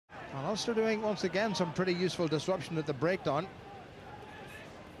Ulster doing, once again, some pretty useful disruption at the breakdown.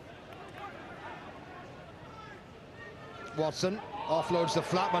 Watson offloads the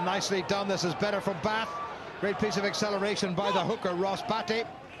flatman, nicely done. This is better for Bath. Great piece of acceleration by the hooker, Ross Batty.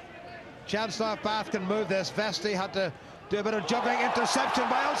 Chance now if Bath can move this. Vesti had to do a bit of jumping. Interception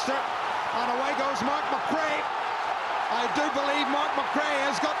by Ulster. And away goes Mark McCrae. I do believe Mark McCrae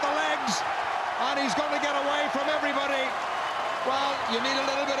has got the legs. And he's going to get away from everybody. Well, you need a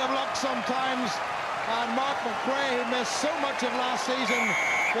little bit of luck sometimes. And Mark McCrae, who missed so much of last season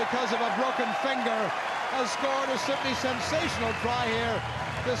because of a broken finger, has scored a simply sensational try here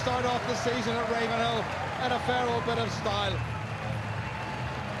to start off the season at Ravenhill in a fair old bit of style.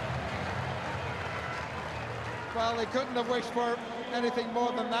 Well, they couldn't have wished for anything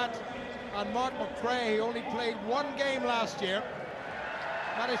more than that. And Mark McCrae, who only played one game last year,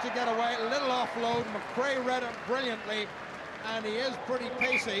 managed to get away. A little offload. McCrae read it brilliantly, and he is pretty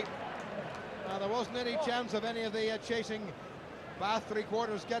pacey. There wasn't any chance of any of the chasing Bath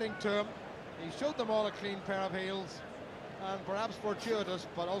three-quarters getting to him. He showed them all a clean pair of heels, and perhaps fortuitous,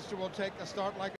 but Ulster will take a start like